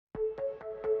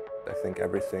think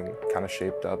everything kind of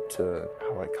shaped up to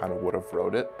how I kind of would have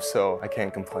wrote it. So I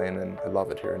can't complain, and I love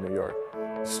it here in New York.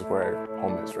 This is where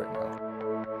home is right now.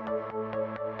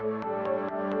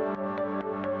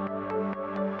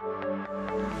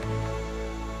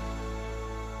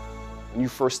 When you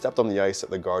first stepped on the ice at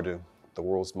the Garden, the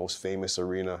world's most famous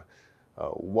arena,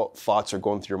 what thoughts are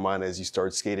going through your mind as you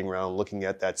started skating around, looking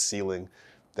at that ceiling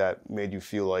that made you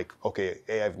feel like, okay,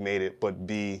 A, I've made it, but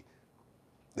B,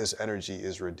 this energy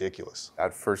is ridiculous?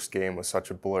 That first game was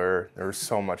such a blur. There was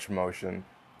so much emotion.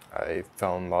 I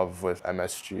fell in love with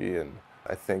MSG, and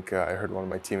I think I heard one of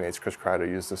my teammates, Chris Kreider,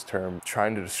 use this term,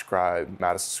 trying to describe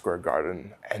Madison Square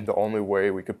Garden. And the only way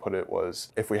we could put it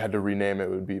was, if we had to rename it,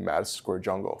 it would be Madison Square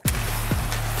Jungle.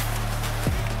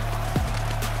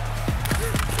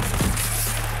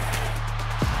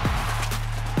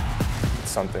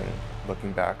 It's something,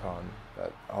 looking back on,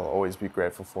 that I'll always be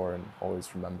grateful for and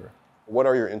always remember. What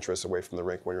are your interests away from the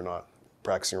rink when you're not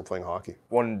practicing or playing hockey?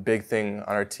 One big thing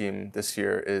on our team this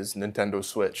year is Nintendo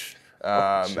Switch.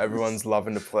 Everyone's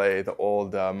loving to play the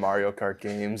old Mario Kart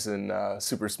games and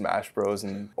Super Smash Bros.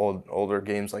 And older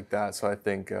games like that. So I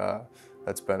think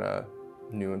that's been a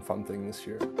new and fun thing this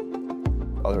year.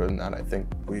 Other than that, I think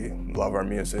we love our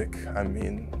music. I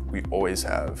mean, we always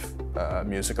have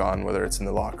music on, whether it's in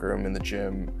the locker room, in the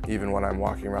gym, even when I'm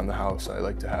walking around the house. I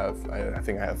like to have, I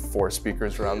think I have 4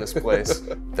 speakers around this place.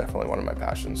 Definitely one of my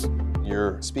passions.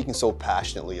 You're speaking so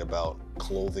passionately about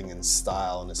clothing and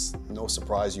style, and it's no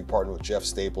surprise you partnered with Jeff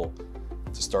Staple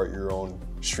to start your own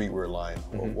streetwear line.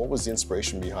 Mm-hmm. What was the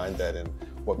inspiration behind that, and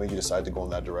what made you decide to go in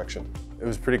that direction? It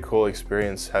was a pretty cool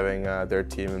experience having their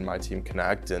team and my team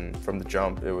connect, and from the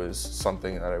jump it was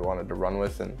something that I wanted to run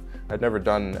with, and I'd never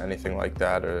done anything like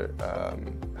that or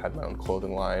had my own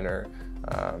clothing line or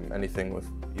anything with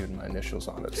even my initials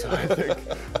on it. So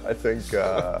I think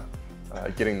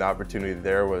getting the opportunity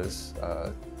there was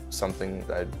something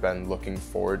that I'd been looking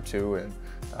forward to, and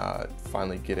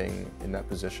finally getting in that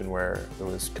position where it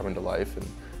was coming to life, and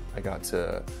I got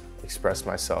to express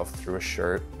myself through a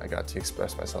shirt. I got to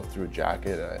express myself through a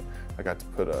jacket. I got to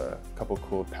put a couple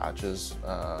cool patches,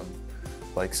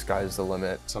 like "Sky's the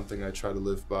limit." Something I try to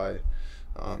live by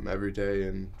every day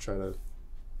and try to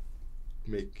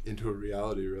make into a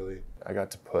reality, really. I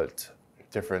got to put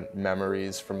different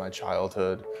memories from my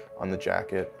childhood on the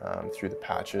jacket through the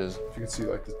patches. You can see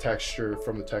like the texture,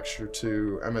 from the texture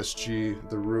to MSG,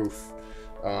 the roof,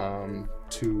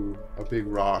 to a big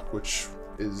rock, which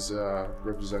is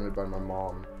represented by my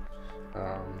mom.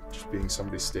 Just being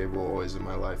somebody stable always in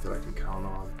my life that I can count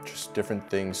on. Just different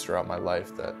things throughout my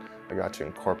life that I got to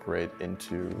incorporate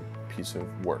into a piece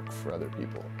of work for other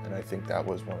people. And I think that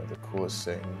was one of the coolest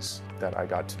things that I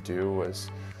got to do,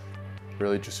 was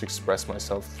really just express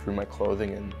myself through my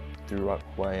clothing and through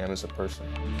who I am as a person.